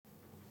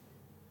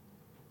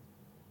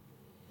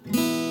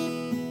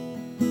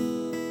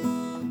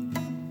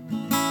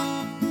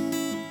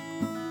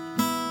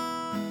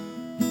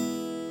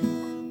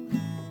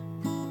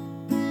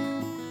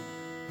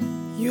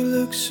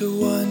look so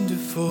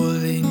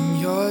wonderful in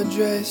your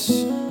dress.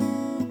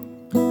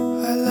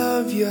 I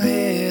love your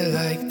hair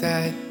like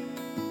that,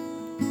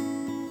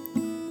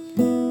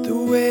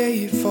 the way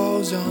it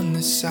falls on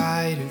the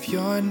side of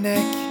your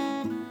neck,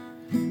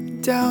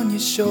 down your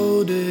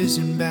shoulders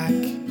and back.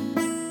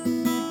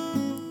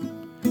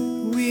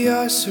 We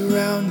are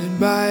surrounded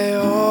by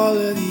all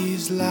of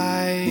these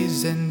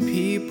lies and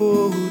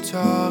people who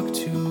talk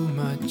too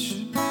much.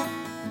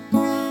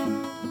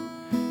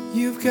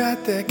 You've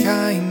got that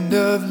kind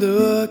of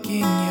look in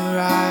your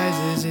eyes,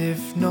 as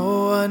if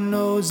no one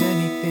knows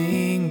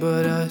anything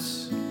but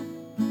us.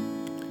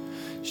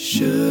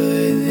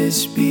 Should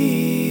this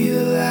be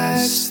the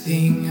last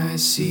thing I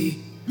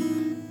see?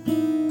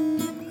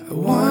 I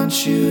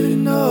want you to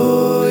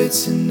know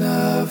it's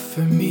enough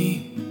for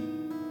me.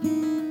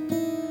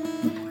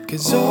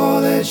 'Cause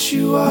all that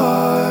you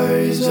are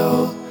is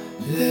all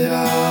that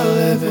I'll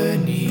ever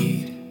need.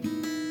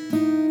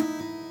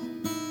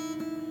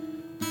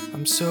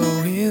 I'm so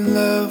in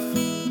love,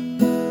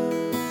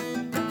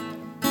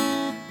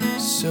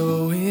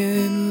 so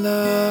in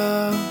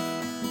love.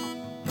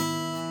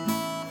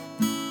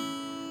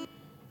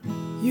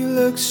 You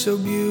look so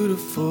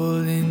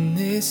beautiful in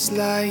this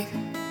light,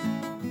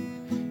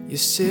 your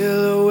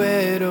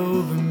silhouette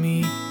over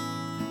me.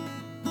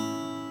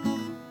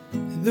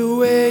 The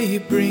way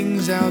it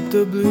brings out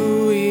the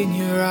blue in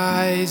your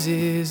eyes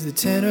is the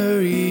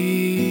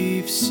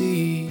Tenerife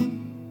Sea.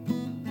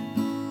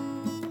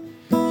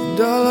 And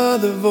all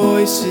other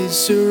voices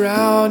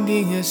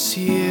surrounding us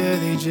here,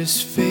 they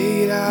just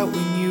fade out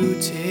when you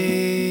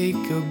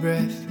take a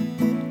breath.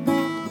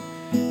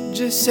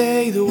 Just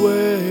say the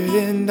word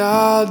and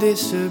I'll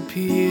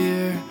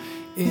disappear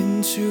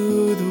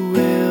into the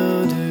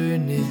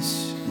wilderness.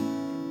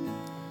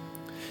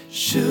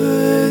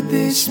 Should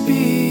this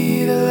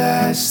be the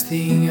last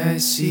thing I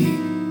see?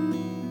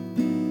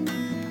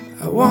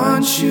 I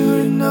want you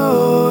to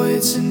know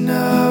it's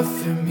enough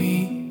for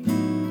me.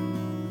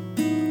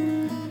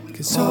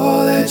 'Cause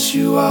all that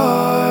you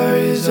are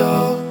is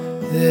all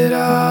that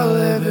I'll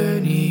ever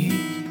need.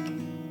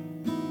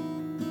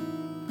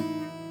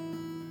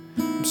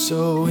 I'm so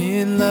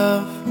in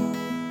love,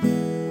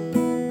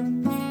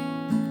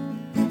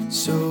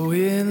 so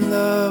in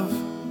love,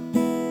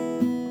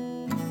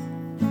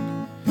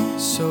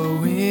 so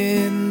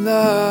in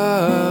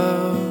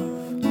love,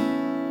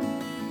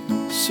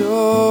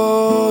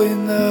 so in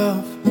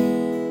love.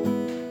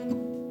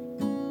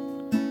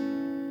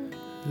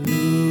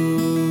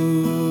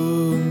 Lumiere,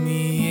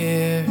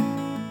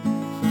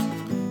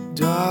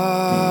 darling,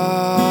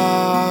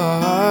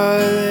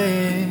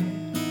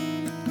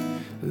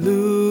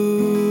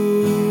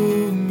 Lumiere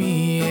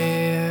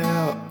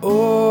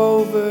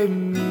over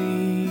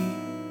me.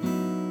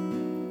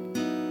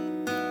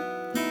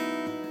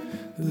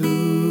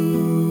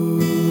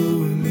 Lumiere,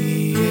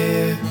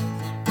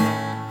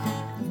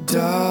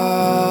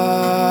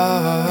 darling,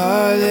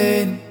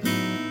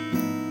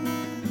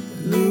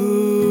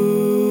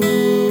 Lumiere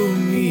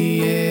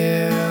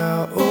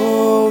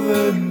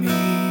over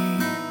me.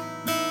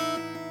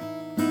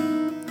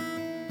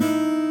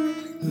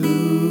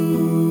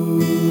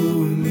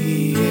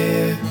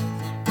 Lumiere,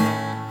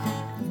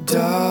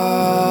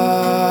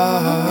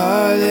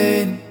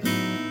 darling,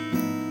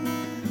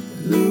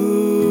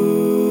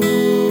 Lumiere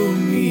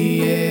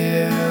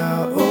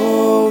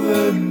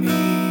over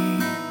me.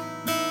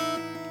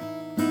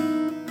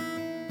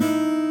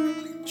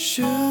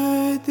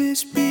 Should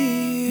this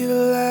be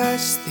the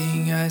last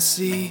thing I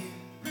see?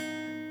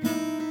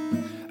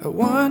 I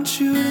want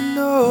you to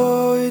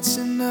know it's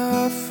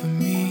enough for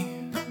me.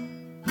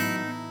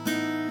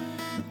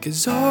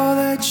 'Cause all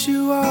that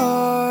you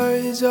are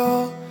is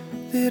all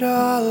that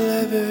I'll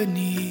ever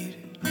need.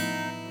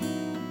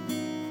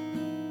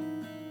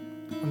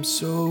 I'm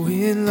so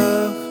in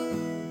love,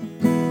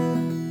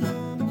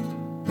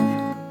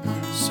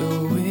 so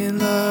in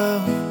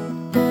love.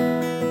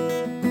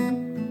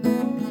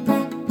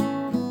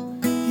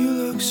 You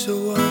look so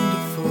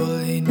wonderful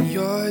in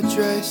your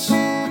dress.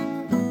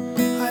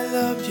 I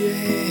loved your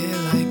hair